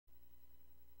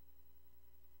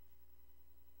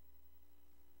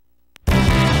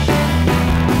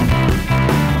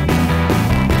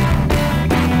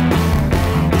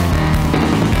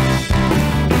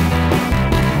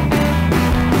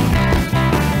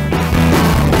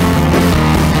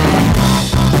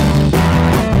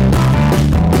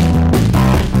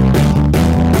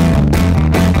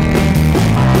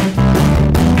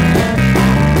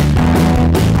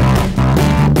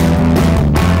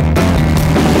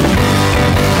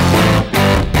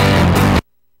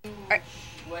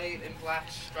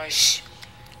Shh.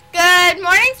 Good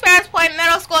morning, Sparrows Point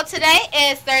Middle School. Today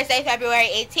is Thursday, February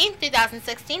 18th,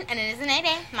 2016, and it is an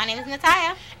A-Day. My name is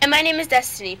Natalia. And my name is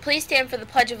Destiny. Please stand for the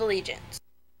Pledge of Allegiance.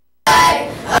 I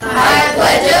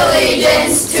pledge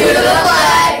allegiance to the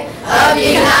flag of the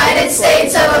United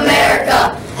States of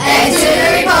America and to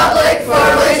the republic for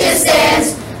which it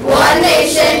stands, one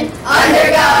nation,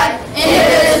 under God,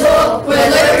 indivisible,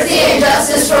 with liberty and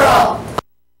justice for all.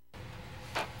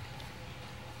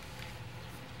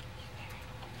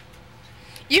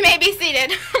 You may be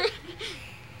seated.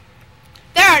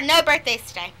 There are no birthdays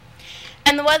today.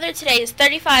 And the weather today is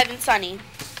 35 and sunny.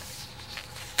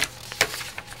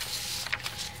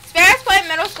 Sparrows Point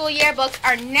Middle School yearbooks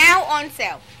are now on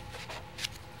sale.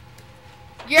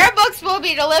 Yearbooks will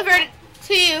be delivered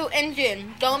to you in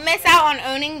June. Don't miss out on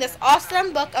owning this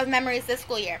awesome book of memories this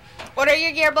school year. Order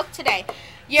your yearbook today.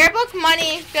 Yearbook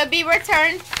money will be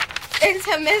returned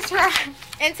into Miss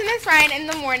Ryan in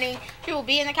the morning. She will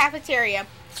be in the cafeteria.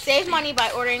 Save money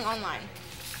by ordering online.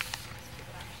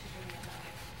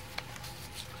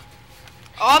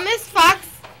 Oh, Miss Fox.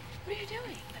 What are you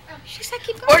doing? She said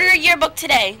keep going. Order a yearbook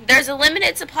today. There's a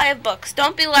limited supply of books.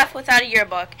 Don't be left without a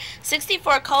yearbook.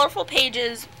 64 colorful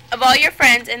pages of all your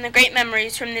friends and the great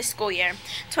memories from this school year.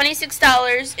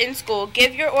 $26 in school.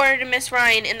 Give your order to Miss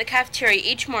Ryan in the cafeteria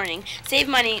each morning. Save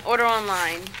money. Order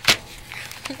online.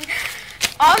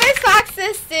 All Miss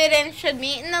Fox's students should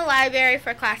meet in the library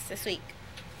for class this week.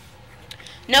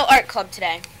 No art club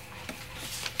today.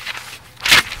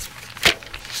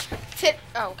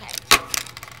 Okay.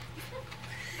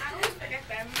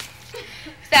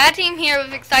 Sad team here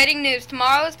with exciting news.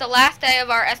 Tomorrow is the last day of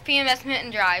our SPMS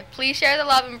mitten drive. Please share the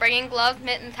love in bringing gloves,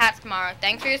 mittens, hats tomorrow.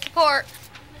 Thanks for your support.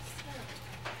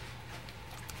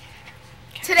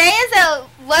 Today is a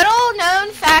little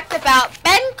known fact about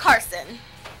Ben Carson.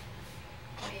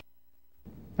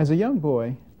 As a young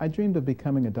boy, I dreamed of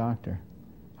becoming a doctor.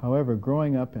 However,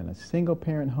 growing up in a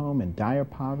single-parent home in dire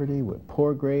poverty with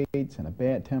poor grades and a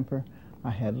bad temper, I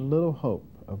had little hope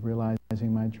of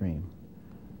realizing my dream.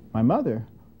 My mother,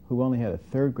 who only had a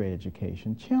third-grade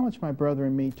education, challenged my brother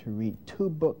and me to read 2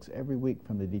 books every week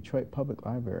from the Detroit Public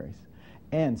Libraries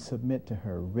and submit to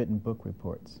her written book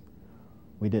reports.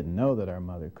 We didn't know that our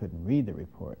mother couldn't read the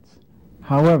reports.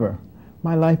 However,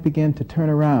 my life began to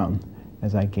turn around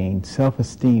as I gained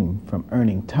self-esteem from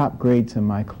earning top grades in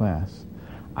my class.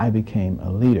 I became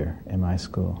a leader in my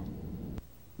school.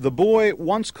 The boy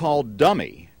once called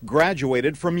Dummy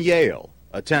graduated from Yale,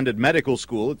 attended medical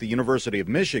school at the University of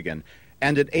Michigan,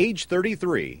 and at age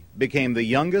 33 became the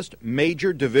youngest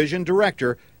major division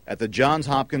director at the Johns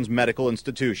Hopkins Medical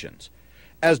Institutions.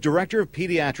 As director of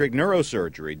pediatric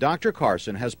neurosurgery, Dr.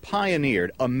 Carson has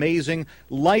pioneered amazing,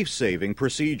 life-saving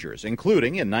procedures,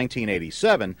 including, in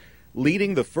 1987,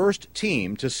 leading the first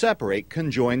team to separate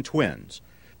conjoined twins.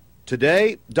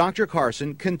 Today, Dr.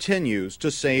 Carson continues to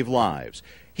save lives.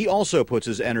 He also puts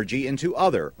his energy into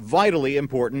other vitally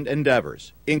important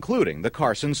endeavors, including the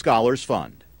Carson Scholars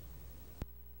Fund.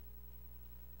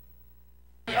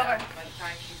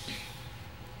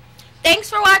 Thanks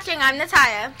for watching. I'm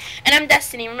Natalia. And I'm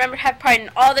Destiny. Remember to have pride in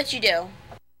all that you do.